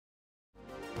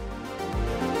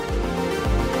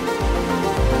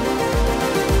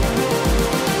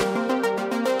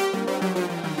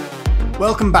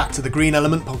Welcome back to the Green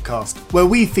Element podcast, where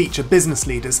we feature business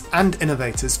leaders and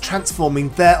innovators transforming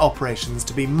their operations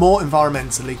to be more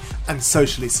environmentally and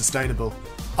socially sustainable.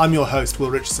 I'm your host, Will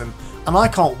Richardson, and I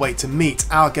can't wait to meet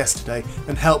our guest today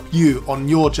and help you on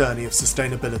your journey of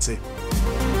sustainability.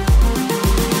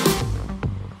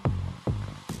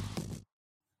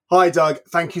 Hi, Doug.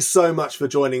 Thank you so much for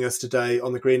joining us today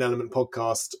on the Green Element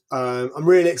podcast. I'm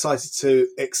really excited to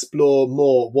explore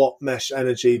more what Mesh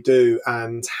Energy do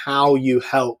and how you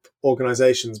help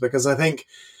organizations, because I think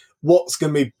what's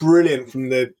going to be brilliant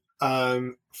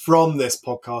from this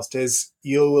podcast is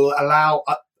you will allow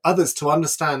others to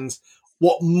understand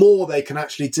what more they can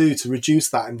actually do to reduce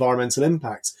that environmental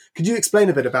impact. Could you explain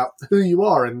a bit about who you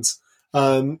are and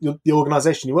the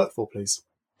organization you work for, please?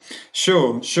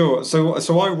 Sure. So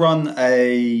I run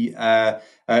a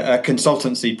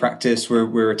consultancy practice.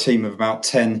 We're a team of about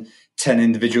 10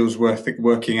 individuals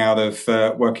working out of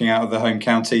the home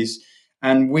counties,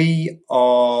 and we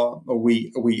are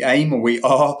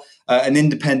an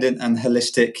independent and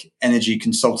holistic energy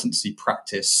consultancy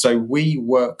practice. So we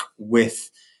work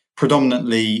with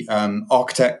predominantly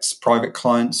architects, private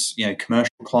clients,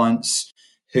 commercial clients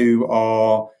who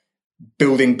are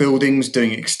building buildings,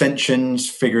 doing extensions,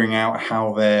 figuring out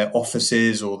how their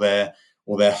offices or their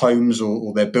homes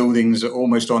or their buildings,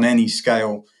 almost on any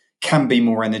scale, can be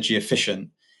more energy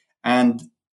efficient. And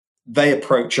they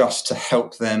approach us to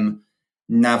help them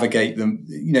navigate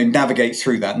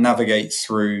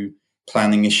through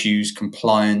planning issues,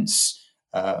 compliance,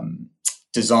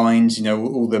 designs,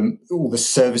 all the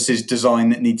services design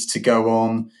that needs to go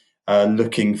on,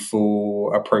 looking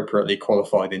for appropriately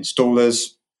qualified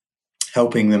installers,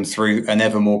 helping them through an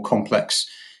ever more complex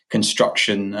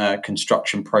construction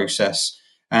process,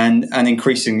 and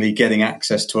increasingly getting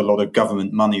access to a lot of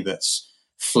government money that's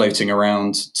floating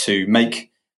around to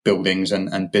make buildings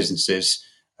and businesses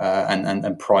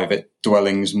and private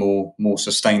dwellings more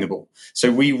sustainable.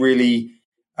 So we really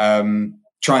try and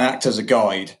act as a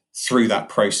guide through that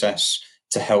process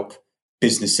to help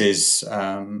businesses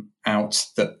out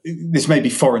that this may be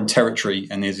foreign territory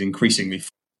and is increasingly foreign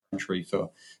territory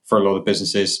for a lot of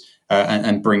businesses,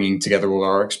 and bringing together all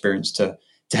our experience to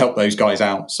help those guys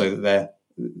out so that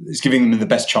it's giving them the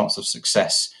best chance of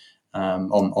success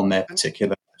on their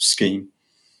particular scheme.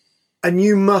 And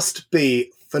you must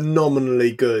be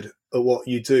phenomenally good at what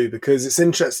you do, because it's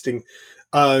interesting.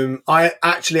 I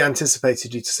actually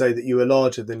anticipated you to say that you were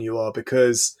larger than you are,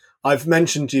 because I've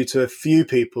mentioned you to a few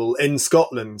people in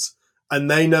Scotland and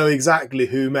they know exactly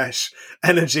who Mesh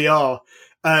Energy are.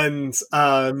 And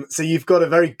so you've got a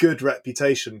very good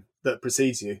reputation that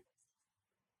precedes you.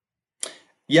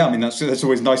 Yeah, I mean that's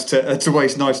always nice to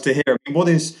hear. I mean,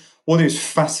 what is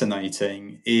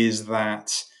fascinating is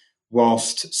that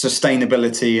whilst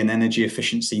sustainability and energy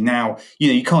efficiency now,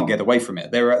 you can't get away from it.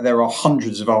 There are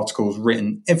hundreds of articles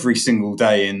written every single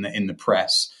day in the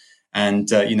press, and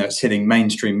it's hitting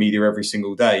mainstream media every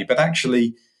single day. But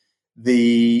actually,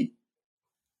 the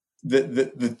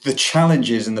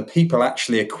challenges and the people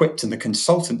actually equipped and the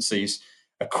consultancies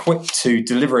equipped to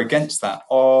deliver against that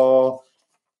are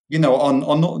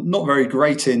not very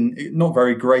great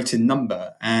in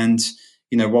number. And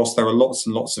whilst there are lots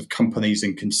and lots of companies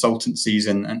and consultancies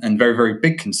and very, very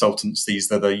big consultancies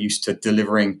that are used to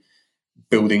delivering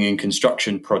building and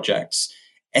construction projects,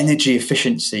 energy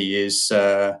efficiency is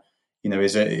a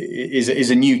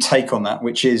new take on that,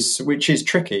 which is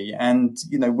tricky. And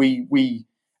we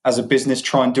as a business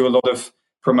try and do a lot of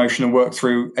promotional work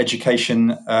through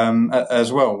education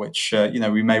as well, which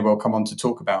we may well come on to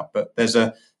talk about. But there's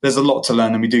a lot to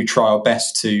learn, and we do try our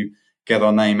best to get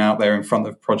our name out there in front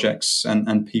of projects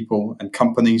and people and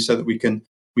companies so that we can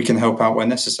help out where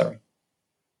necessary.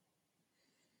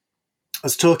 I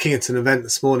was talking at an event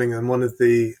this morning, and one of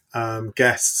the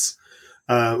guests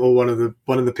or one of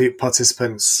the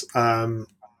participants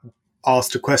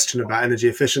asked a question about energy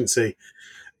efficiency.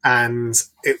 And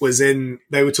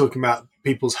they were talking about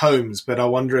people's homes, but I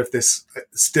wonder if this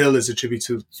still is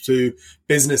attributed to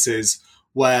businesses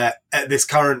where at this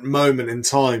current moment in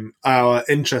time, our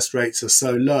interest rates are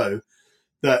so low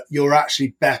that you're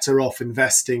actually better off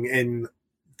investing in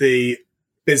the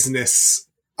business,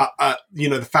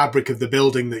 the fabric of the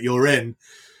building that you're in,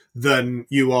 than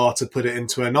you are to put it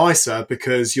into an ISA,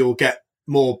 because you'll get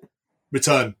more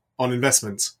return on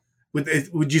investment.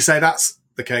 Would you say that's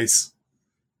the case?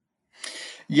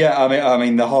 Yeah, I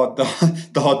mean, the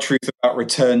hard truth about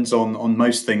returns on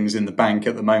most things in the bank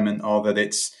at the moment are that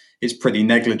it's pretty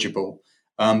negligible.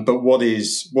 But what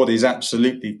is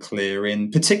absolutely clear,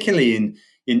 particularly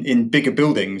in bigger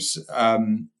buildings,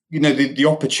 the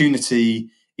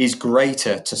opportunity is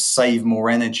greater to save more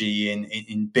energy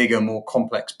in bigger, more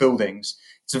complex buildings.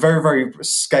 It's a very, very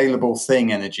scalable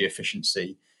thing, energy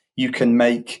efficiency. You can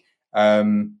make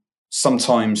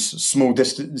sometimes small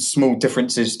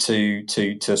differences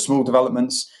to small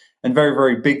developments, and very,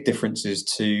 very big differences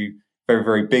to very,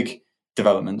 very big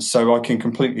developments. So I can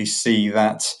completely see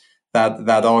that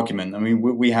argument. I mean,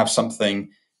 we have something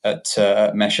at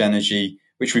Mesh Energy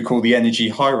which we call the energy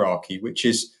hierarchy, which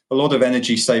is a lot of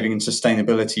energy saving and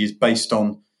sustainability is based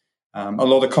on a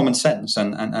lot of common sense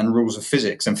and rules of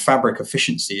physics, and fabric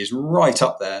efficiency is right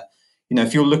up there. You know,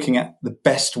 if you're looking at the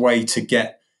best way to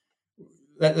get,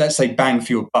 let's say, bang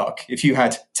for your buck, if you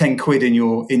had 10 quid in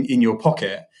your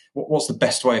pocket, what's the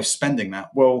best way of spending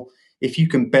that? Well, if you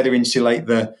can better insulate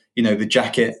the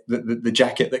jacket, the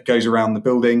jacket that goes around the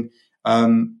building,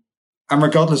 and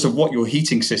regardless of what your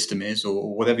heating system is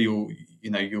or whatever your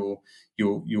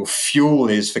fuel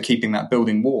is for keeping that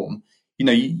building warm,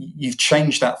 you've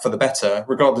changed that for the better,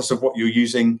 regardless of what you're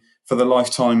using for the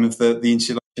lifetime of the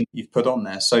insulation you've put on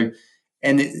there. So,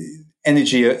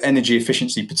 energy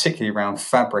efficiency, particularly around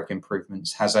fabric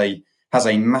improvements, has a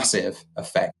massive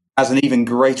effect, has an even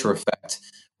greater effect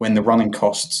when the running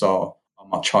costs are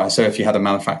much higher. So if you had a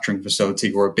manufacturing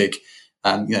facility or a big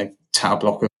tower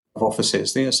block of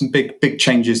offices, there's some big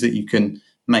changes that you can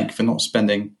make for not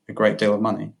spending a great deal of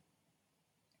money.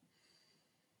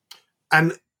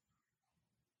 And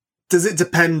does it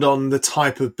depend on the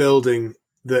type of building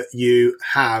that you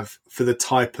have for the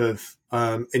type of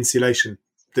insulation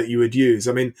that you would use?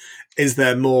 I mean, is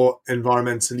there more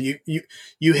environmental? You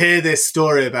hear this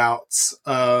story about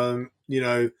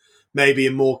maybe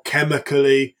a more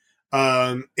chemically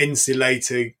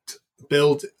insulated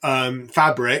build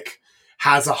fabric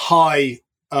has a high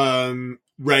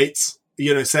rate.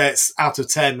 Say it's out of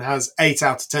 10, has 8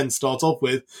 out of 10 start off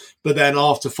with, but then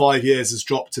after 5 years has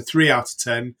dropped to 3 out of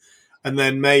 10. And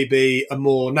then maybe a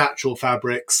more natural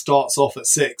fabric starts off at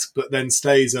 6, but then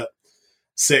stays at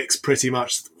 6 pretty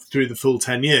much through the full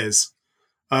 10 years.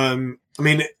 I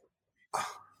think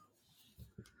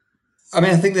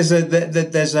there's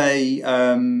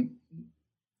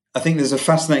a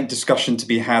fascinating discussion to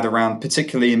be had around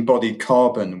particularly embodied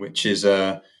carbon, which is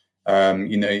a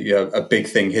big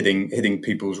thing hitting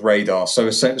people's radar. So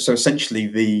essentially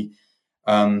the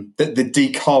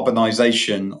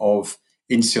decarbonisation of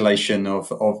insulation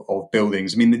of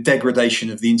buildings. I mean, the degradation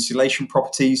of the insulation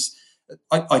properties,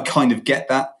 I kind of get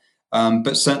that,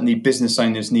 but certainly business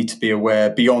owners need to be aware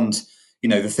beyond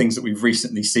the things that we've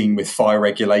recently seen with fire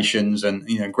regulations and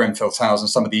Grenfell Towers and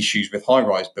some of the issues with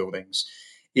high-rise buildings,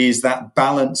 is that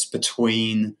balance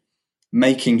between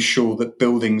making sure that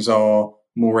buildings are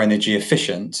more energy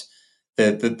efficient,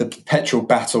 the perpetual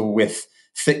battle with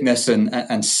thickness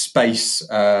and space,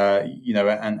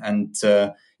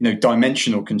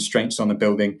 dimensional constraints on a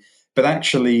building, but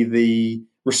actually the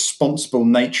responsible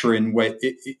nature in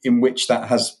which that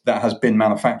has been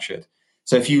manufactured.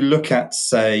 So if you look at,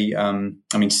 say,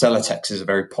 Celotex is a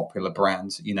very popular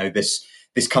brand.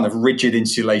 This kind of rigid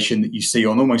insulation that you see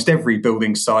on almost every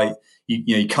building site.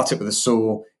 You cut it with a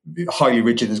saw, highly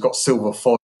rigid, has got silver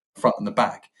foil in the front and the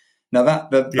back. Now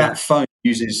that foam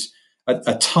uses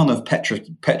a ton of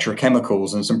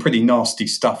petrochemicals and some pretty nasty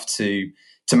stuff to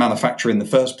manufacture in the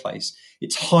first place.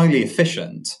 It's highly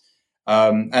efficient,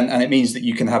 and it means that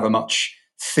you can have a much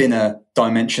thinner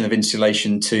dimension of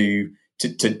insulation to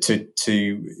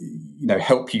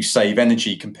help you save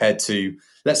energy compared to,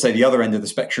 let's say, the other end of the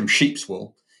spectrum, sheep's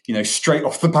wool. Straight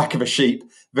off the back of a sheep,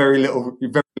 very little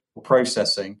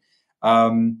processing,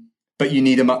 but you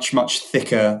need a much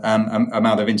thicker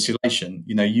amount of insulation.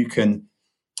 You can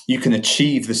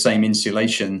achieve the same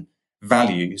insulation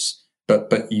values,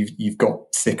 but you've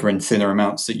got thicker and thinner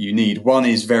amounts that you need. One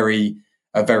is a very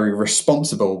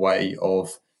responsible way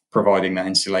of providing that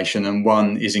insulation, and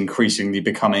one is increasingly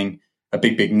becoming a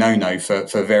big no-no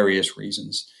for various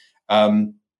reasons.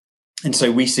 And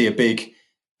so we see a big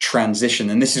transition,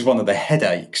 and this is one of the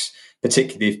headaches,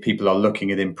 particularly if people are looking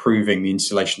at improving the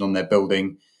insulation on their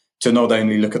building, to not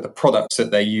only look at the products that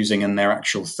they're using and their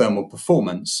actual thermal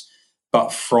performance,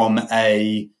 but from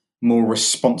a more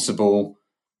responsible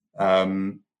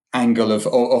angle of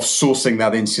sourcing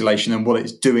that insulation and what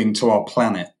it's doing to our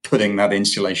planet, putting that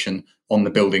insulation on the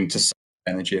building to save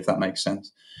energy, if that makes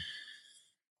sense.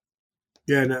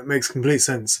 Yeah, no, it makes complete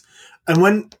sense.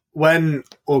 And when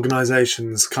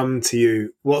organizations come to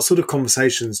you, what sort of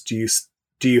conversations do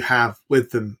you have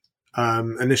with them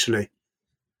initially?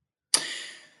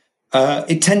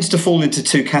 It tends to fall into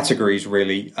two categories,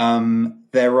 really.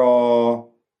 There are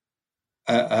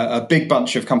a big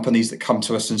bunch of companies that come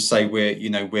to us and say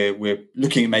we're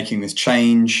looking at making this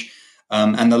change.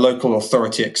 and the local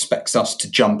authority expects us to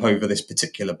jump over this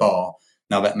particular bar.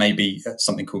 Now, that may be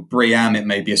something called BREEAM. It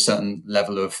may be a certain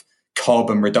level of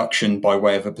carbon reduction by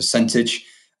way of a percentage.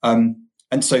 And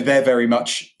so they're very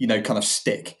much, kind of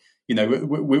stick.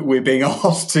 We're being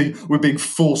we're being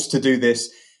forced to do this.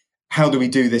 How do we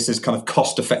do this as kind of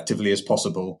cost effectively as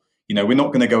possible? We're not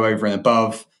going to go over and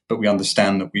above, but we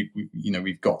understand that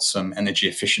we've got some energy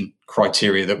efficient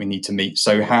criteria that we need to meet.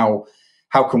 So how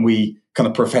can we kind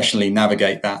of professionally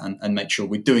navigate that and make sure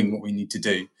we're doing what we need to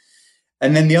do?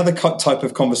 And then the other type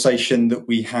of conversation that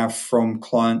we have from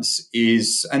clients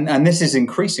is, and this is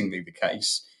increasingly the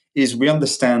case, is we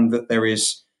understand that there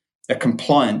is a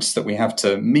compliance that we have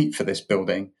to meet for this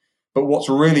building. But what's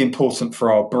really important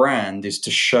for our brand is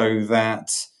to show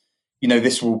that,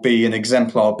 this will be an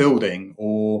exemplar building,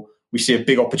 or we see a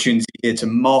big opportunity here to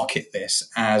market this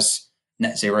as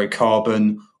net zero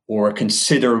carbon, or a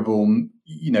considerable,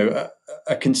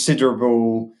 a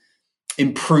considerable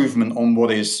improvement on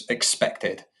what is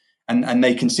expected. And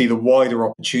they can see the wider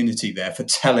opportunity there for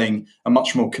telling a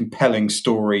much more compelling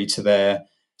story to their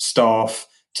staff,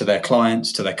 to their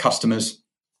clients, to their customers.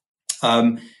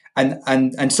 And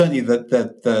certainly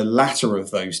the latter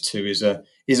of those two is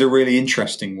a really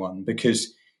interesting one,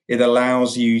 because it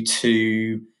allows you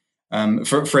to,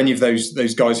 for any of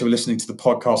those guys who are listening to the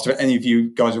podcast, if any of you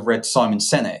guys have read Simon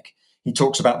Sinek, he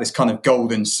talks about this kind of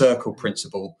golden circle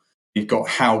principle. You've got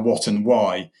how, what, and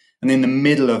why. And in the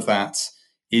middle of that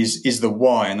is the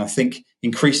why. And I think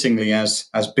increasingly as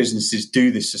businesses do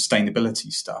this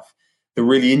sustainability stuff, the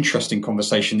really interesting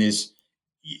conversation is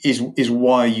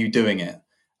why are you doing it?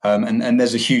 And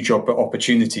there's a huge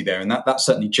opportunity there. And that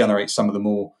certainly generates some of the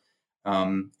more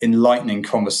enlightening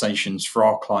conversations for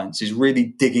our clients, is really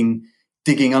digging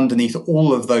underneath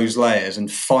all of those layers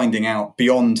and finding out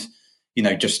beyond,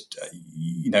 just,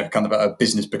 kind of a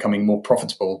business becoming more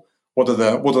profitable. What are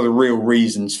the real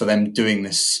reasons for them doing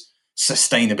this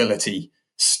sustainability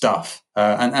stuff?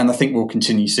 And I think we'll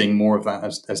continue seeing more of that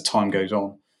as time goes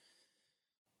on.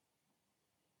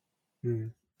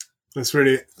 That's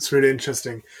really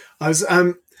interesting. I was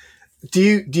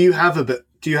do you have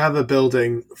a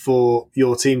building for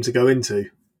your team to go into,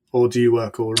 or do you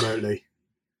work all remotely?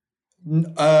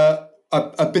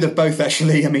 A bit of both,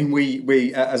 actually. I mean,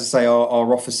 we as I say,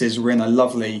 our offices, we're in a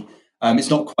lovely. It's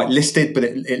not quite listed, but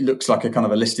it looks like a kind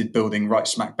of a listed building right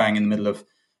smack bang in the middle of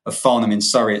Farnham in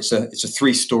Surrey. It's a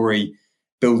 3-story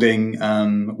building.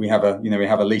 We have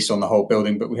a lease on the whole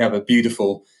building, but we have a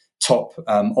beautiful top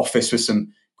office with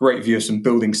some great view of some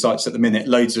building sites at the minute.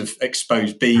 Loads of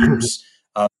exposed beams.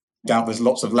 Doubt there's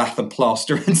lots of lath and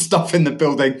plaster and stuff in the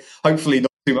building. Hopefully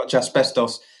not too much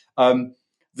asbestos.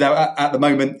 Though at the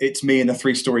moment it's me in a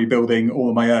 3-story building all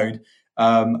on my own.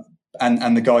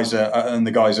 And the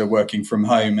guys are working from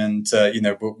home, and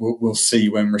we'll see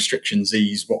when restrictions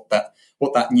ease what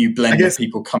that new blend of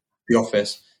people coming to the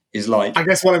office is like. I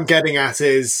guess what I'm getting at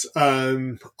is,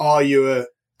 are you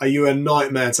a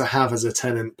nightmare to have as a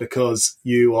tenant because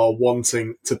you are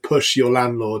wanting to push your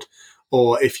landlord,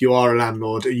 or if you are a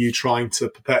landlord, are you trying to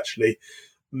perpetually,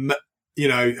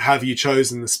 have you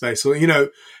chosen the space, or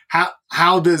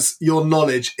how does your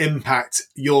knowledge impact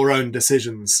your own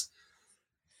decisions?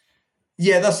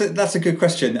 Yeah, that's a good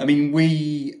question. I mean,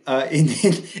 we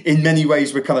in many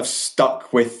ways we're kind of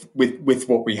stuck with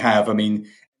what we have. I mean,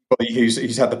 anybody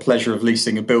who's had the pleasure of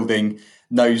leasing a building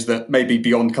knows that maybe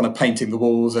beyond kind of painting the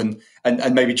walls and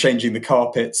maybe changing the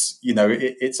carpets,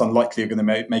 it's unlikely you're going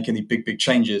to make any big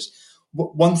changes.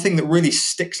 One thing that really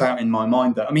sticks out in my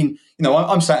mind, that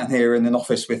I'm sat in here in an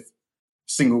office with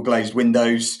single glazed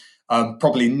windows.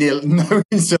 Probably no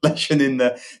insulation in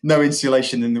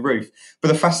the roof.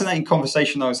 But a fascinating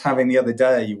conversation I was having the other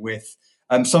day with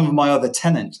some of my other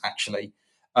tenants. Actually,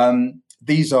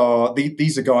 these are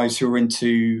guys who are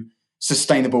into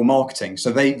sustainable marketing.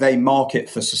 So they market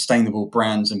for sustainable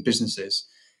brands and businesses.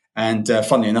 And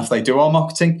funnily enough, they do our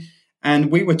marketing.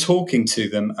 And we were talking to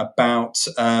them about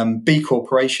B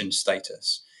Corporation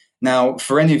status. Now,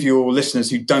 for any of your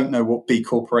listeners who don't know what B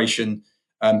Corporation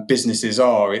businesses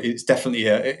are, it's definitely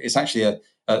it's actually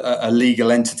a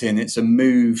legal entity, and it's a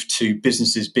move to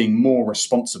businesses being more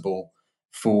responsible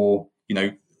for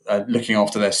looking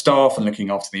after their staff and looking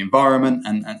after the environment,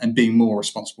 and being more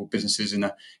responsible businesses in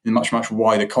a much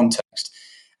wider context.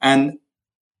 And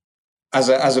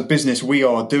as a business, we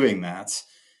are doing that.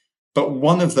 But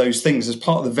one of those things, as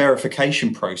part of the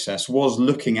verification process, was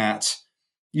looking at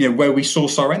where we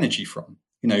source our energy from,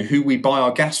 who we buy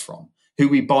our gas from, who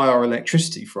we buy our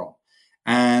electricity from.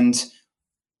 And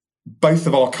both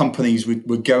of our companies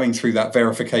were going through that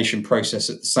verification process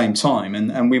at the same time.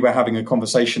 And we were having a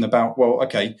conversation about, well,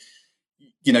 okay,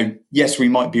 yes, we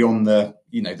might be on the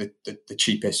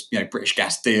cheapest, British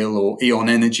Gas deal or E.ON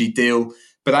Energy deal,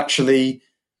 but actually,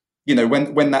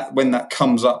 when that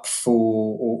comes up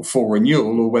for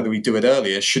renewal, or whether we do it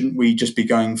earlier, shouldn't we just be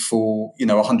going for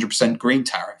 100% green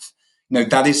tariff?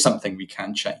 That is something we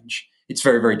can change. It's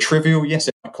very, very trivial. Yes,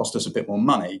 it might cost us a bit more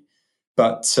money,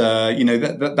 but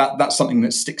that's something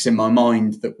that sticks in my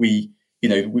mind that we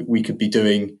could be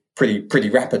doing pretty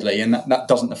rapidly, and that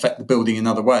doesn't affect the building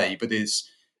another way, but is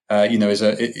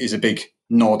a big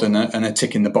nod and a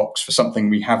tick in the box for something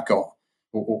we have got,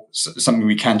 or something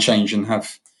we can change and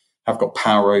have got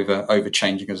power over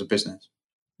changing as a business.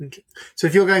 Okay. So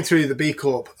if you're going through the B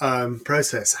Corp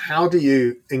process, how do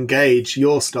you engage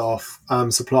your staff,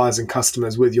 suppliers and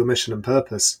customers with your mission and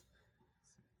purpose?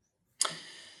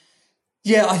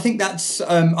 Yeah, I think that's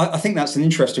an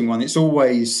interesting one. It's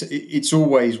always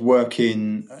work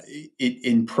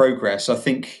in progress. I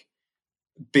think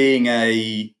being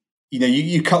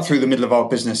you cut through the middle of our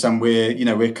business, and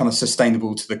we're kind of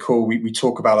sustainable to the core. We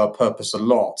talk about our purpose a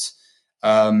lot,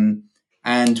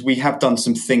 and we have done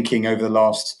some thinking over the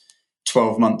last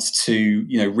 12 months to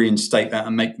reinstate that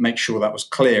and make sure that was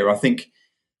clear. I think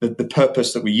that the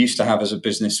purpose that we used to have as a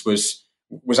business was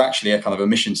actually a kind of a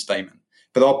mission statement.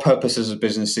 But our purpose as a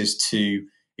business is to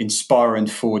inspire and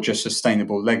forge a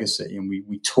sustainable legacy, and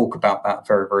we talk about that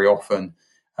very, very often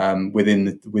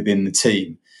within the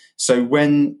team. So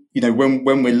when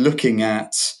we're looking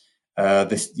at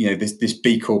this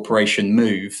B Corporation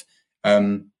move,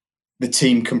 the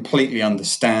team completely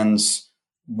understands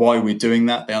why we're doing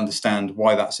that. They understand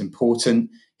why that's important.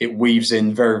 It weaves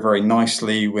in very, very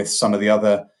nicely with some of the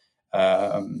other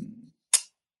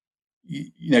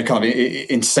kind of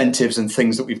incentives and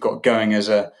things that we've got going as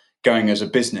a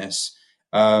business,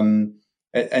 and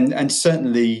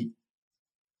certainly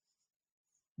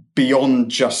beyond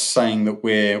just saying that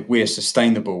we're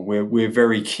sustainable, we're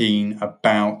very keen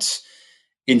about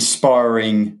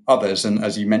inspiring others, and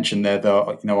as you mentioned there,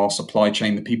 our supply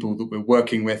chain, the people that we're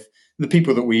working with, the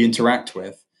people that we interact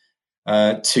with,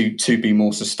 to be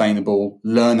more sustainable,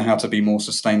 learn how to be more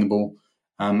sustainable.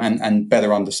 And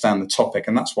better understand the topic,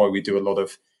 and that's why we do a lot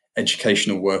of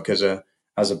educational work as a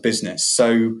business.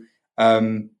 So,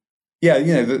 the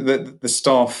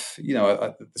staff,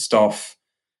 the staff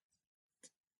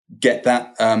get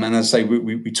that, and as I say,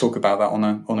 we talk about that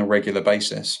on a regular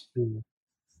basis.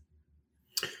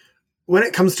 When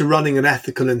it comes to running an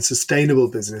ethical and sustainable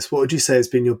business, what would you say has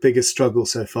been your biggest struggle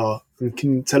so far? And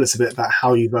can you tell us a bit about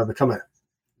how you've overcome it?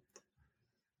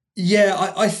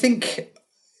 Yeah, I think,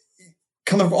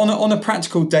 kind of on a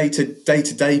practical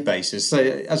day-to-day basis. So,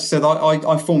 as I said,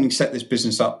 I formally set this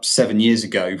business up 7 years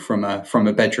ago from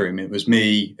a bedroom. It was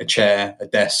me, a chair, a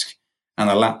desk, and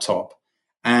a laptop.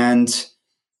 And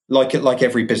like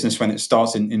every business, when it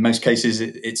starts, in most cases,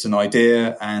 it's an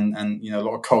idea, and a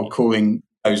lot of cold calling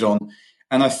goes on.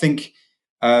 And I think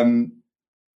one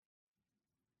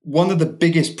of the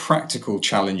biggest practical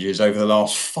challenges over the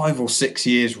last 5 or 6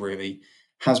 years really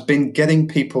has been getting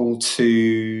people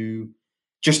to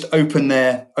just open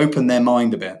their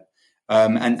mind a bit,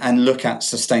 and look at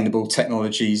sustainable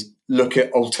technologies, look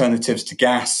at alternatives to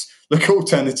gas, look at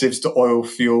alternatives to oil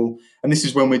fuel. And this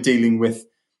is when we're dealing with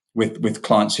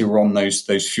clients who are on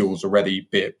those fuels already,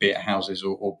 be it houses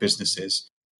or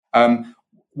businesses.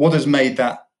 What has made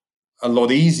that a lot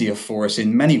easier for us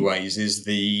in many ways is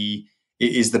the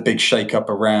big shake-up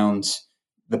around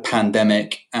the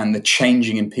pandemic and the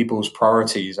changing in people's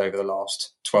priorities over the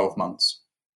last 12 months.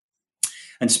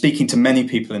 And speaking to many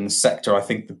people in the sector, I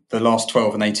think the last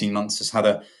 12 and 18 months has had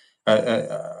a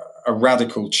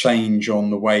radical change on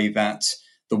the way that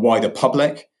the wider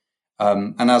public,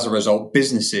 and as a result,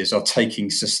 businesses are taking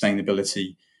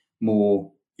sustainability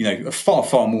more, far,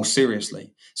 far more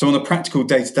seriously. So on a practical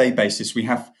day-to-day basis, we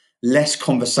have less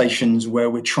conversations where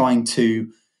we're trying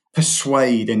to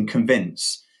persuade and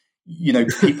convince.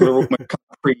 People are almost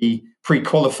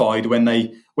pre-qualified when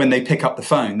they pick up the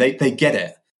phone. They get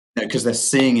it, because they're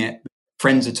seeing it.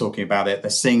 Friends are talking about it. They're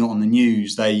seeing it on the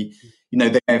news. They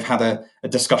may have had a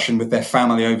discussion with their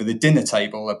family over the dinner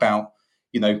table about,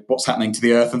 what's happening to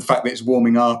the earth and the fact that it's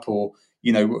warming up, or,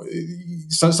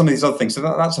 some of these other things. So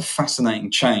that's a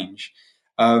fascinating change.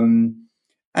 And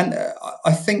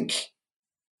I think,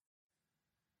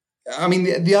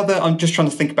 the other, I'm just trying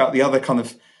to think about the other kind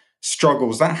of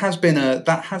struggles. That has been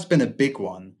a big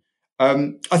one.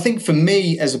 I think for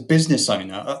me as a business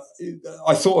owner,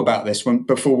 I thought about this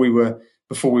before we were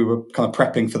kind of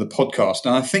prepping for the podcast,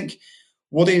 and I think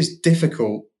what is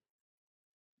difficult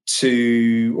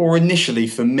or initially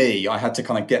for me, I had to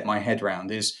kind of get my head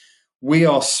around is we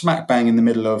are smack bang in the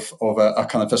middle of a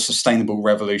kind of a sustainable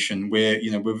revolution. We're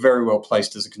very well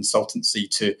placed as a consultancy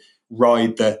to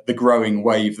ride the growing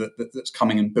wave that's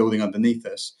coming and building underneath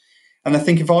us. And I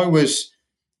think if I was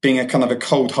being a kind of a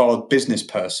cold hard business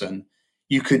person,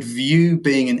 you could view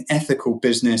being an ethical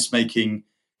business, making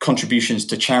contributions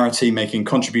to charity, making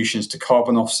contributions to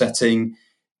carbon offsetting,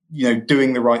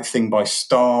 doing the right thing by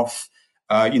staff,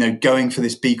 going for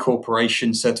this B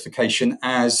Corporation certification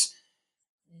as,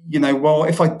 well,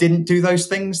 if I didn't do those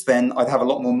things, then I'd have a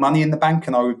lot more money in the bank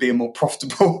and I would be a more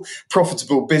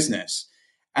profitable business.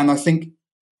 And I think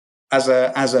as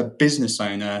a business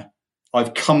owner,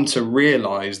 I've come to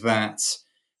realize that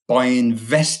by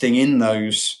investing in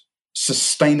those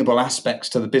sustainable aspects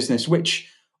to the business, which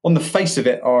on the face of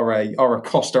it are a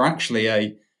cost, are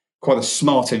actually quite a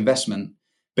smart investment.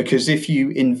 Because if you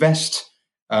invest,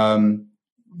 in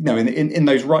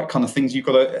those right kind of things, you've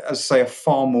got a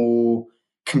far more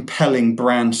compelling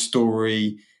brand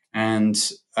story,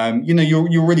 and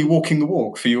you're really walking the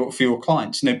walk for your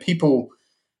clients. People,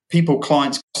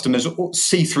 clients, customers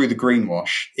see through the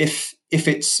greenwash. If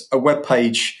it's a web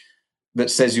page that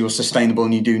says you're sustainable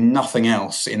and you do nothing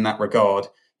else in that regard,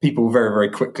 people very, very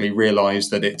quickly realize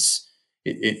that it's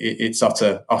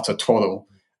utter twaddle.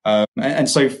 And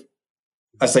so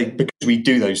I say, because we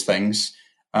do those things,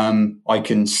 I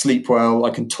can sleep well,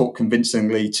 I can talk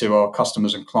convincingly to our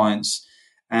customers and clients.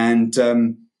 And,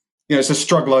 it's a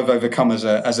struggle I've overcome as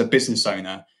a business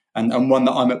owner, and one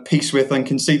that I'm at peace with and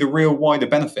can see the real wider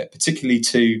benefit, particularly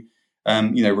to,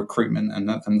 recruitment and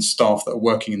the staff that are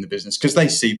working in the business, because they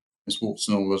see business warts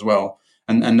and all as well.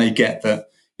 And they get that,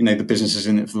 the business is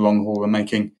in it for the long haul and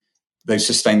making those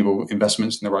sustainable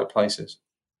investments in the right places.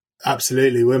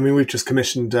 Absolutely. I mean, we've just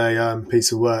commissioned a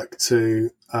piece of work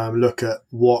to look at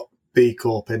what B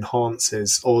Corp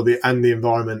enhances, and the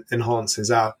environment enhances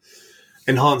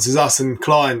us and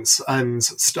clients and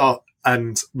staff,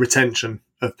 and retention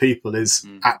of people is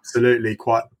absolutely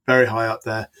quite very high up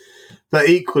there. But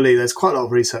equally, there's quite a lot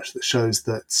of research that shows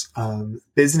that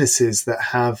businesses that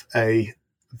have a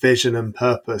vision and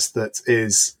purpose that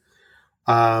is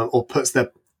or puts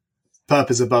their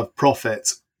purpose above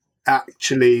profit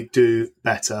actually do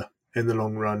better in the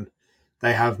long run.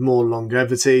 They have more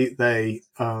longevity.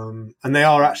 And they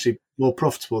are actually more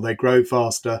profitable. They grow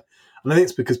faster, and I think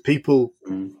it's because people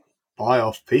buy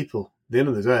off people. At the end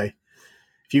of the day,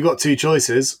 if you've got two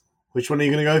choices, which one are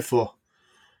you going to go for?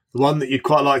 The one that you'd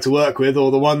quite like to work with, or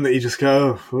the one that you just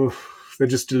go, they're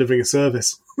just delivering a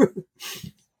service.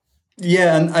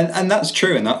 Yeah, and that's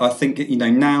true. And I think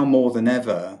now more than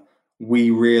ever,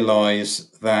 we realise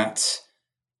that,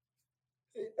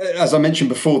 as I mentioned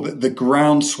before, the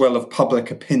groundswell of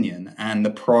public opinion and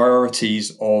the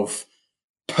priorities of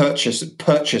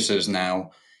purchasers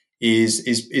now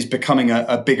is becoming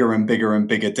a bigger and bigger and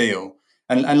bigger deal.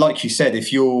 And like you said,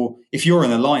 if you're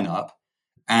in a lineup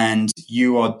and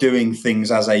you are doing things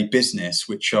as a business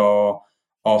which are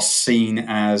seen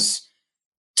as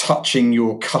touching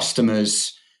your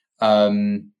customers,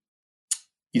 kind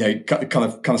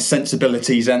of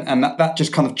sensibilities, and that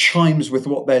just kind of chimes with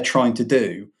what they're trying to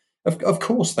do, of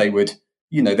course they would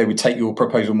take your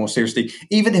proposal more seriously,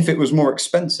 even if it was more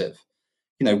expensive.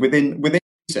 Within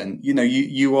reason,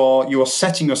 you are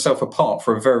setting yourself apart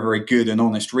for a very, very good and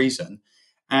honest reason.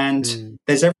 And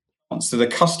there's every chance that a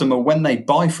customer, when they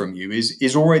buy from you,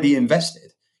 is already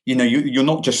invested. You're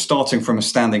not just starting from a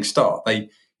standing start. They,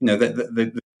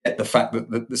 the fact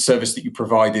that the service that you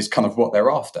provide is kind of what they're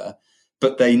after,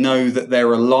 but they know that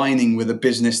they're aligning with a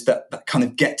business that kind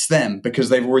of gets them, because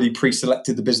they've already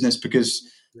pre-selected the business, because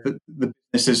the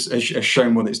business has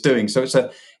shown what it's doing. So it's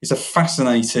a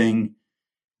fascinating,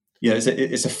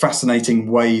 it's a fascinating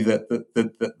way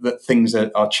that things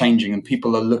are changing, and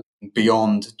people are looking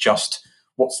beyond just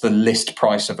what's the list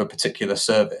price of a particular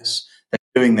service.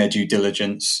 They're doing their due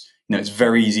diligence. It's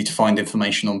very easy to find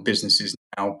information on businesses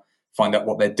now, find out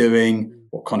what they're doing,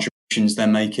 what contributions they're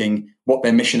making, what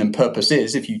their mission and purpose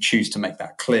is, if you choose to make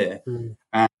that clear.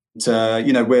 And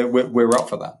we're up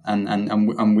for that,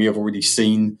 and we have already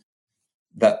seen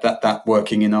that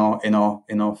working in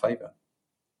our favour.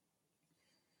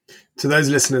 To those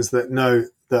listeners that know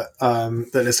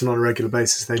that listen on a regular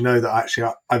basis, they know that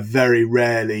actually I very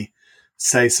rarely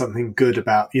say something good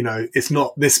about, it's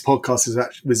not, this podcast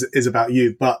is about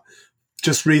you, but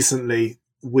just recently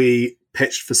we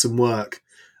pitched for some work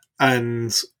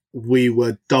and we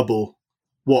were double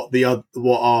what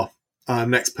our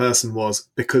next person was,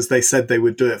 because they said they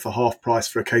would do it for half price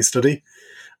for a case study,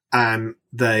 and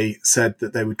they said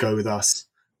that they would go with us,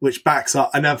 which backs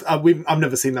up. And I've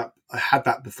never seen that. I had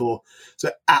that before, so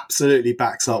it absolutely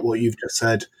backs up what you've just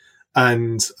said.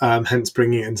 and hence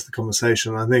bringing it into the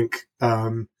conversation. I think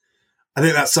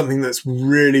that's something that's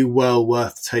really well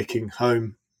worth taking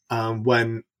home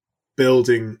when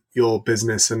building your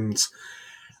business and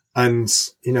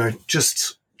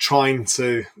just trying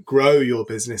to grow your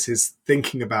business, is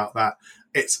thinking about that.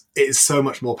 It's so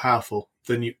much more powerful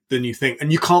than you think,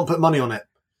 and you can't put money on it.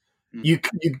 You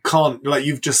can't, like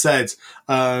you've just said.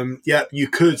 You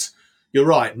could. You're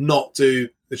right. Not do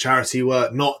the charity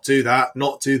work, not do that,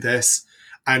 not do this.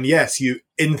 And yes, you,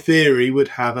 in theory, would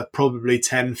have a probably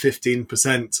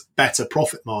 10-15% better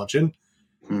profit margin,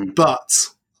 but,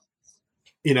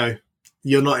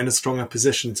 you're not in a stronger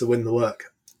position to win the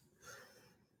work.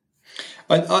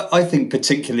 I think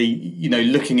particularly,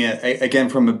 looking at, again,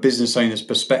 from a business owner's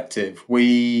perspective,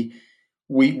 we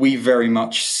very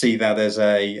much see that as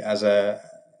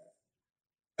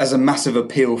a massive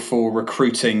appeal for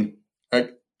recruiting,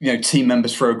 team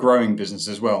members for a growing business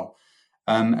as well.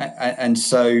 And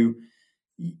so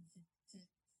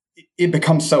it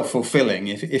becomes self-fulfilling.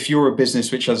 If you're a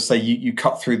business which, as I say, you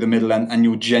cut through the middle and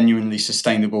you're genuinely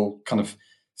sustainable kind of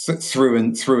through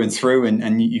and through,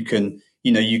 and you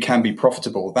can be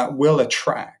profitable, that will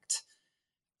attract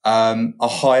a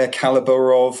higher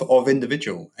caliber of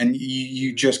individual. And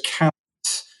you just can't,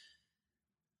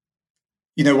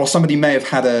 while somebody may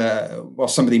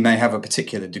have a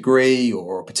particular degree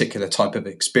or a particular type of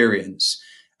experience,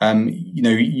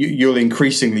 you'll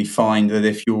increasingly find that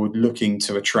if you're looking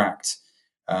to attract,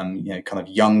 kind of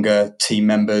younger team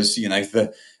members,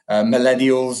 the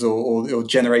millennials or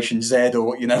Generation Z,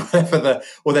 or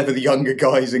whatever the younger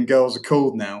guys and girls are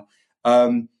called now,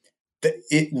 that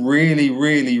it really,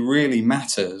 really, really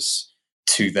matters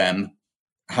to them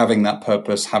having that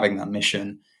purpose, having that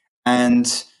mission,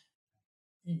 and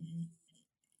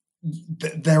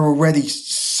they're already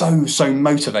so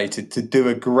motivated to do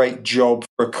a great job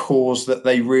for a cause that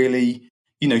they really,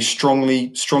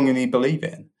 strongly believe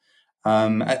in,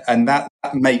 and that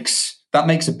makes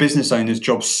a business owner's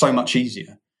job so much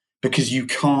easier, because you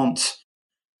can't,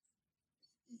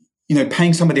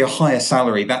 paying somebody a higher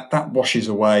salary that washes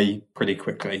away pretty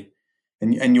quickly,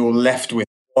 and you're left with,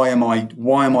 why am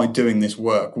I doing this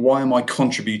work? Why am I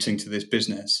contributing to this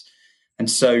business? And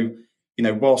so,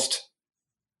 whilst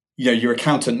your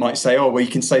accountant might say, oh, well,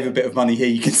 you can save a bit of money here,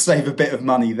 you can save a bit of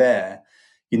money there.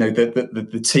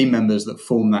 The team members that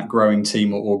form that growing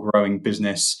team or growing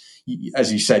business,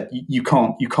 as you said, you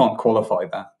can't qualify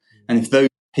that. And if those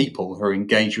people who are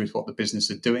engaged with what the business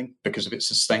is doing because of its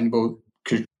sustainable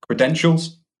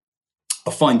credentials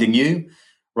are finding you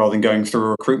rather than going through a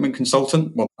recruitment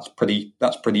consultant, well, that's pretty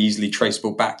easily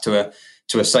traceable back to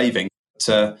a saving.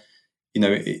 But,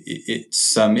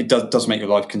 it does make your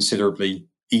life considerably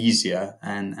easier,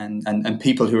 and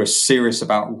people who are serious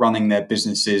about running their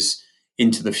businesses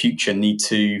into the future need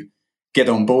to get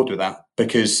on board with that,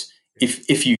 because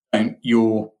if you don't,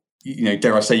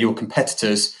 dare I say, your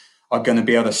competitors are going to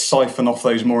be able to siphon off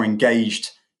those more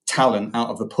engaged talent out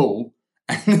of the pool,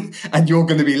 and you're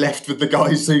going to be left with the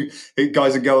guys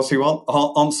and girls who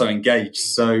aren't so engaged.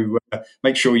 So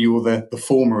make sure you're the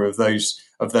former of those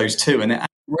two, and it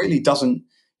really doesn't,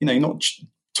 you're not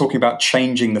talking about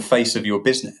changing the face of your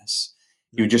business.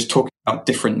 You're just talking about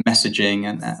different messaging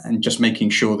and just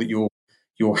making sure that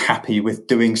you're happy with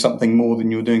doing something more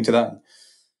than you're doing today.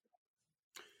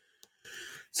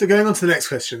 So going on to the next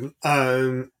question,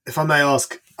 if I may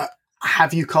ask,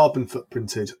 have you carbon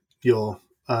footprinted your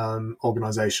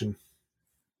organisation?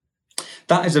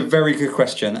 That is a very good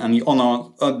question, and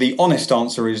the honest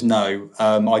answer is no.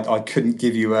 I couldn't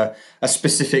give you a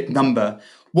specific number.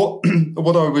 What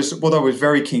I was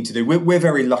very keen to do. We're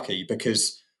very lucky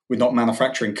because we're not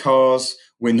manufacturing cars.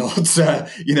 We're not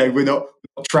we're not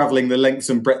traveling the lengths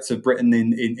and breadths of Britain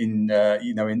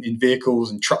in vehicles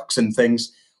and trucks and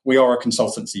things. We are a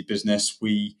consultancy business.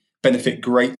 We benefit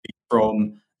greatly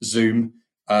from Zoom.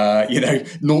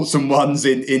 Noughts and ones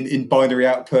in binary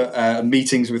output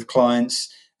meetings with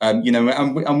clients.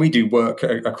 And we do work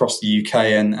across the UK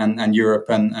and Europe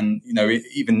and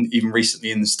even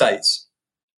recently in the States.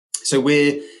 So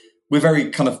we're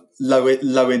very kind of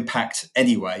low impact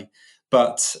anyway.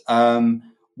 But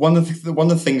one of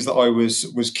the things that I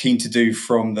was keen to do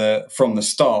from the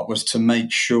start was to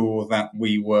make sure that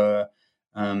we were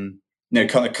kind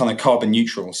of carbon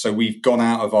neutral. So we've gone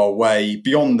out of our way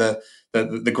beyond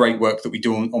the great work that we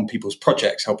do on people's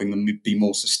projects, helping them be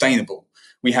more sustainable.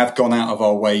 We have gone out of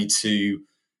our way to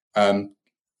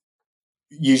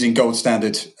using gold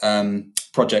standard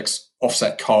projects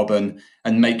offset carbon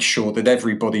and make sure that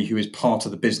everybody who is part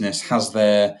of the business has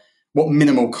what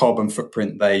minimal carbon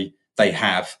footprint they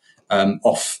have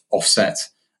offset.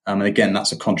 And again,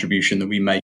 that's a contribution that we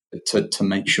make to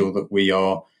make sure that we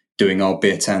are doing our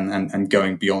bit and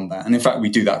going beyond that. And in fact, we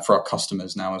do that for our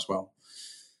customers now as well.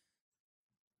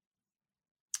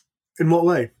 In what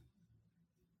way?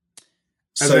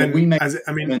 So we made, a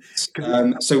commitment.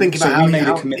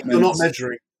 You're not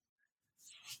measuring.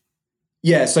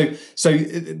 Yeah. So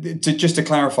just to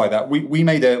clarify that, we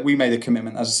made a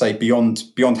commitment, as I say,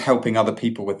 beyond helping other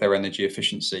people with their energy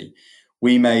efficiency.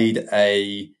 We made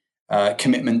a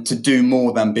commitment to do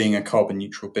more than being a carbon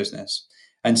neutral business.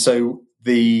 And so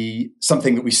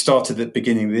something that we started at the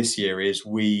beginning of this year is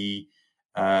we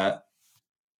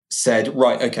said,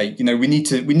 right, okay, we need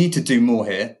to do more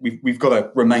here. We've got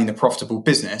to remain a profitable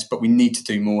business, but we need to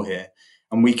do more here.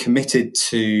 And we committed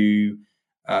to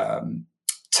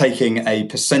taking a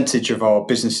percentage of our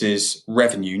business's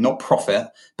revenue, not profit,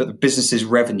 but the business's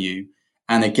revenue,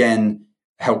 and again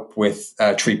help with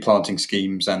tree planting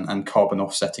schemes and carbon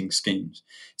offsetting schemes.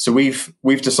 So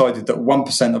we've decided that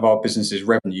 1% of our business's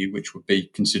revenue, which would be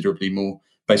considerably more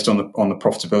based on the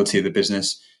profitability of the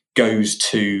business, goes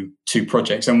to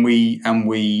projects, and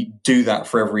we do that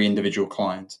for every individual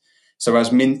client. So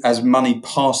as money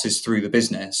passes through the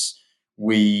business,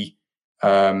 we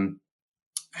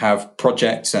have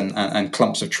projects and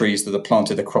clumps of trees that are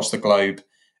planted across the globe.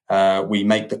 We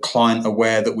make the client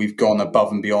aware that we've gone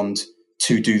above and beyond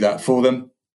to do that for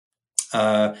them.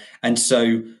 And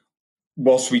so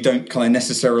whilst we don't kind of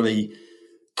necessarily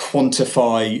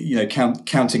quantify,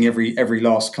 counting every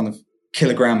last kind of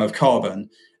kilogram of carbon,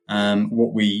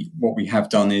 what we have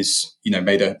done is,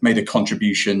 made a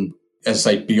contribution, as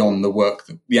I say, beyond the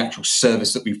work, the actual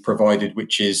service that we've provided,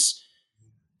 which is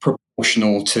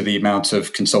proportional to the amount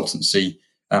of consultancy,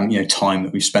 time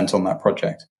that we've spent on that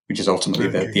project, which is ultimately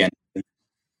the end.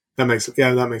 That makes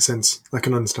sense. I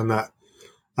can understand that.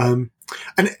 And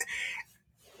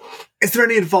is there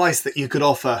any advice that you could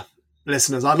offer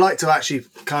listeners? I'd like to actually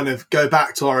kind of go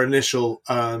back to our initial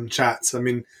chats. I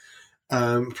mean,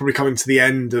 probably coming to the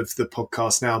end of the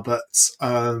podcast now, but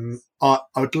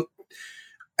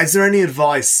is there any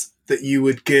advice that you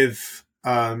would give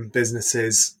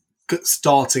businesses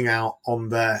starting out on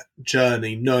their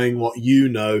journey, knowing what you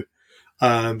know?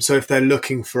 So if they're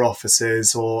looking for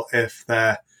offices, or if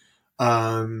they're,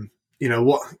 what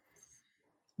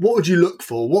would you look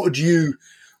for? What would you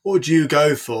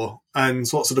go for? And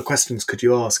what sort of questions could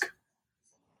you ask?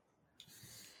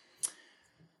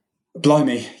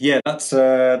 Blimey, yeah, that's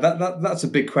a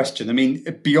big question. I mean,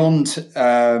 beyond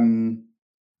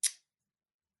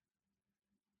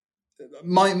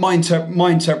my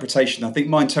interpretation, I think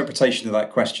my interpretation of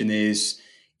that question is,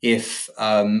 if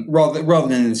rather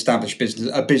than an established business,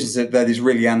 a business that is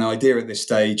really an idea at this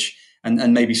stage,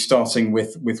 and maybe starting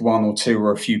with one or two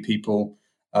or a few people,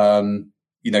 from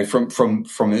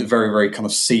a very, very kind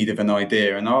of seed of an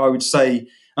idea. And I would say,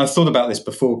 I've thought about this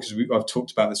before because I've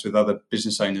talked about this with other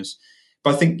business owners,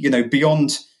 but I think,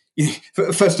 beyond,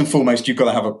 first and foremost, you've got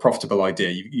to have a profitable idea.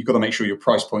 You've got to make sure your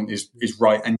price point is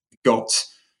right, and you've got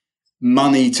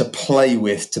money to play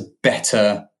with to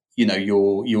better,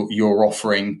 your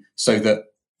offering, so that,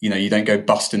 you don't go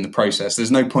bust in the process.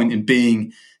 There's no point in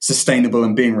being sustainable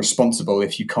and being responsible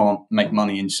if you can't make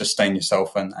money and sustain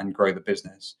yourself and grow the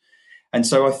business. And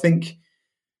so I think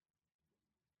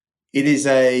it's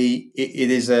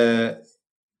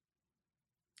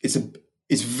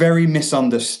very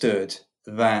misunderstood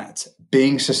that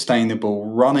being sustainable,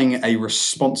 running a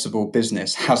responsible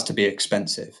business, has to be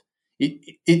expensive.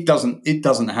 It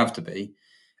doesn't have to be.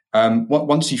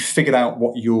 Once you've figured out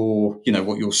what your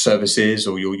service is,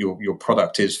 or your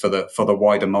product is for the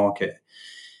wider market,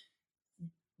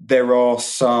 there are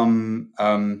some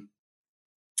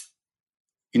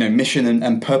mission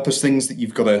and purpose things that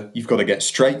you've got to get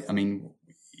straight. I mean,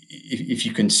 if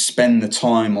you can spend the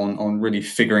time on really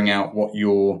figuring out what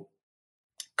your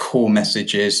core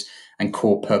message is and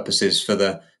core purpose is for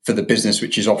the business,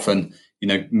 which is often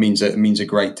means a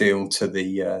great deal to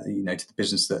the to the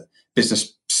business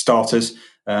starters,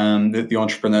 the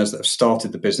entrepreneurs that have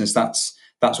started the business.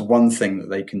 That's one thing that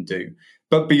they can do.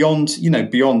 But beyond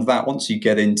that, once you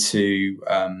get into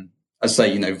as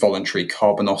I say, voluntary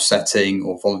carbon offsetting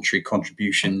or voluntary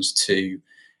contributions to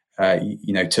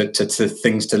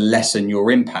things to lessen your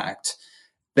impact,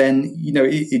 then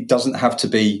it doesn't have to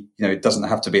be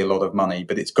a lot of money,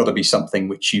 but it's got to be something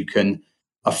which you can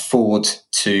afford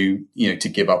to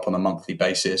give up on a monthly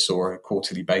basis or a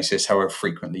quarterly basis, however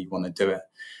frequently you want to do it.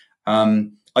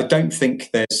 I don't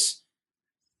think there's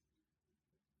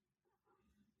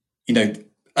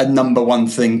a number one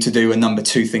thing to do, a number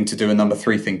two thing to do, a number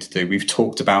three thing to do. We've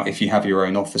talked about, if you have your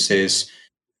own offices,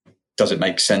 does it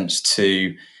make sense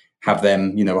to have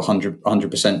them,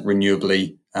 100%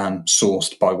 renewably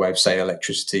sourced by way of, say,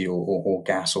 electricity or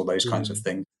gas or those kinds of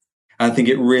things. And I think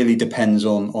it really depends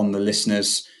on the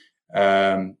listeners'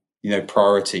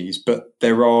 priorities, but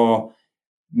there are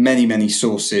many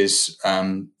sources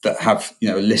that have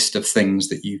a list of things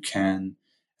that you can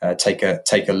take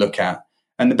a look at.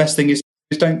 And the best thing is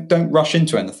don't rush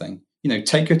into anything.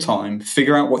 Take your time,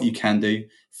 figure out what you can do,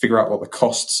 figure out what the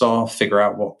costs are, figure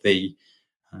out what the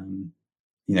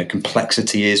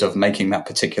complexity is of making that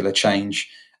particular change,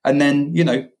 and then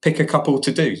pick a couple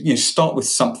to do. Start with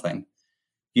something.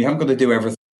 You haven't got to do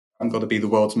everything. You haven't got to be the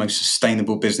world's most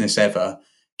sustainable business ever.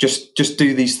 Just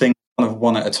do these things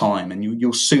one at a time, and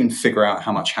you'll soon figure out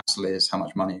how much hassle it is, how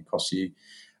much money it costs you.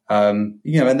 And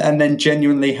then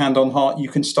genuinely, hand on heart, you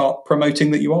can start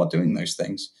promoting that you are doing those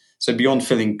things. So beyond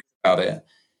feeling good about it,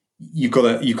 you've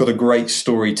got a great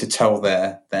story to tell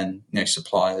there. Then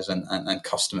suppliers and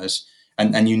customers,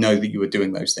 and that you are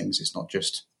doing those things. It's not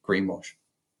just greenwash.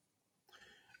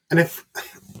 And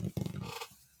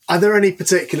are there any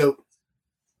particular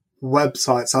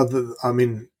websites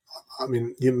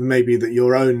maybe that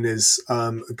your own is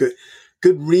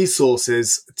good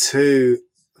resources to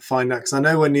find out? Because I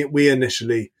know when we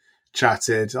initially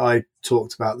chatted, I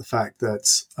talked about the fact that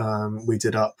we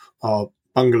did up our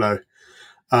bungalow,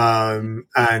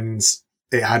 and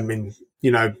it hadn't been,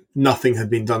 nothing had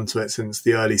been done to it since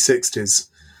the early 60s.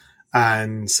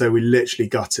 And so we literally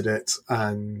gutted it.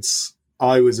 And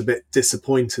I was a bit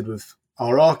disappointed with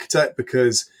our architect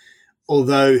because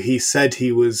although he said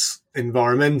he was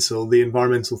environmental, the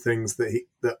environmental things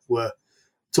that were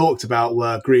talked about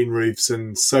were green roofs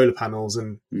and solar panels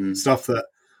and stuff that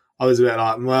I was a bit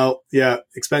like, well, yeah,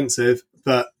 expensive,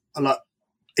 but like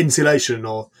insulation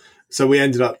so we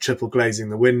ended up triple glazing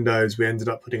the windows. We ended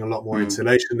up putting a lot more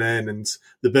insulation in, and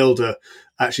the builder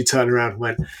actually turned around and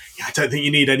went, yeah, I don't think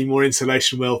you need any more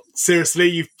insulation, Will. Seriously,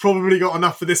 you've probably got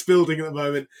enough for this building at the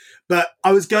moment. But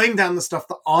I was going down the stuff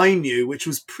that I knew, which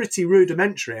was pretty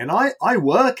rudimentary. And I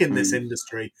work in this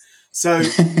industry. So,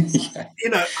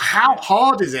 how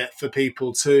hard is it for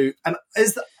people and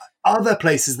are there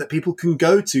places that people can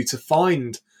go to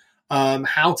find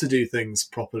how to do things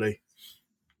properly?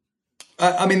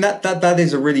 I mean, that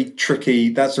is a really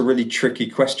tricky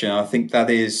question. I think that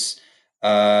is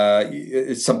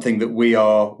it's something that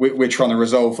we're trying to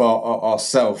resolve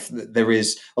ourselves. There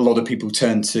is a lot of people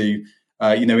turn to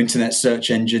internet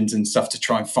search engines and stuff to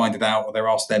try and find it out, or they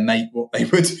ask their mate what they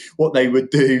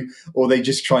would do, or they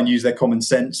just try and use their common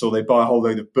sense, or they buy a whole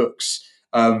load of books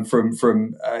from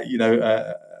an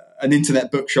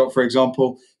internet bookshop, for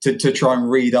example, to try and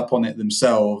read up on it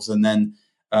themselves, and then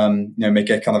make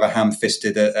a kind of a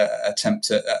ham-fisted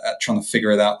attempt at trying to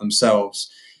figure it out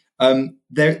themselves.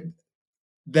 There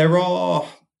are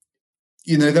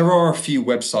a few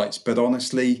websites, but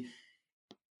honestly,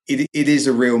 it is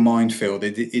a real minefield.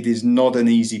 It is not an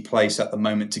easy place at the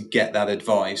moment to get that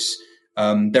advice.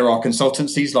 There are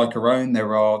consultancies like our own.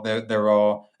 There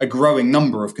are a growing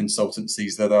number of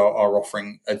consultancies that are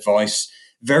offering advice.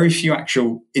 Very few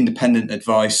actual independent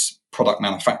advice. Product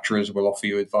manufacturers will offer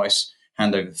you advice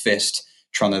hand over fist,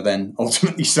 trying to then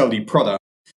ultimately sell you product.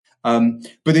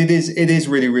 But it is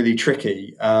really, really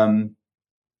tricky.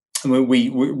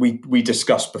 We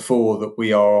discussed before that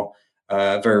we are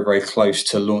very, very close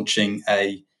to launching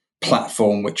a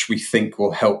platform which we think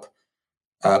will help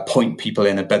point people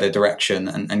in a better direction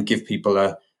and give people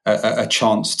a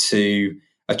chance to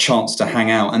hang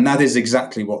out. And that is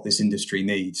exactly what this industry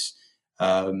needs.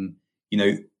 There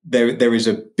is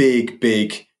a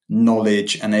big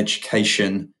knowledge and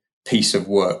education piece of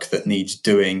work that needs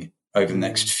doing over the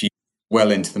next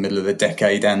well into the middle of the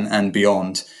decade and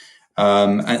beyond.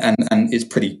 And it's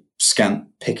pretty scant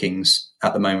pickings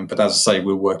at the moment. But as I say,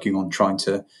 we're working on trying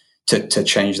to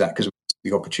change that because we see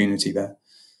the opportunity there.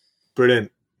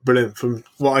 Brilliant. From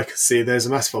what I can see, there's a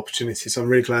massive opportunity. So I'm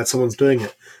really glad someone's doing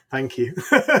it. Thank you.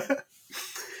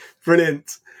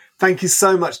 Brilliant. Thank you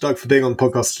so much, Doug, for being on the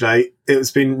podcast today.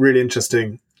 It's been really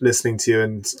interesting listening to you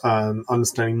and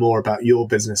understanding more about your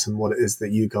business and what it is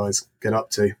that you guys get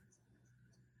up to.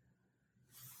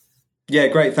 Yeah,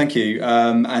 great. Thank you.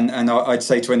 And I'd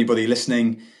say to anybody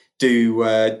listening, do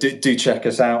check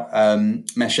us out.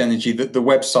 Mesh Energy. The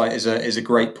website is a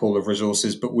great pool of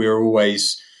resources, but we're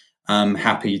always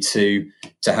happy to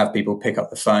have people pick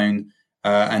up the phone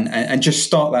and just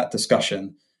start that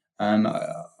discussion.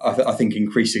 I think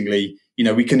increasingly,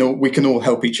 we can all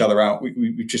help each other out.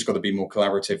 We've just got to be more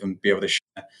collaborative and be able to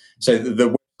share. So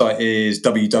the website is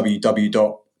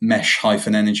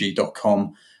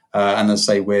www.mesh-energy.com. And as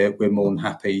I say, we're more than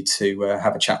happy to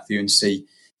have a chat with you and see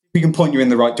if we can point you in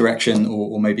the right direction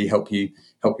or maybe help you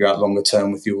help you out longer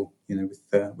term with your,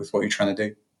 with what you're trying to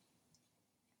do.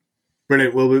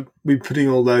 Brilliant. Well, we'll be putting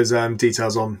all those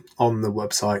details on the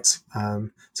website.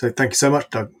 So thank you so much,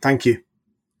 Doug. Thank you.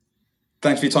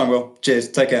 Thanks for your time, Will. Cheers.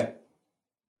 Take care.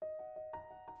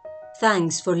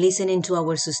 Thanks for listening to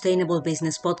our Sustainable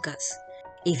Business podcast.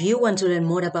 If you want to learn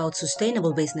more about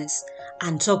sustainable business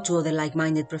and talk to other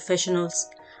like-minded professionals,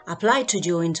 apply to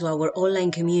join to our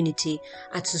online community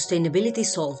at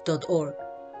sustainabilitysolve.org.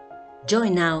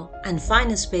 Join now and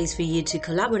find a space for you to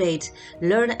collaborate,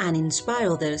 learn and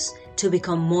inspire others to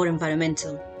become more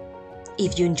environmental.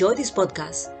 If you enjoy this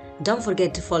podcast, don't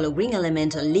forget to follow Green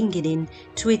Element on LinkedIn,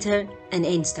 Twitter and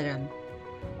Instagram.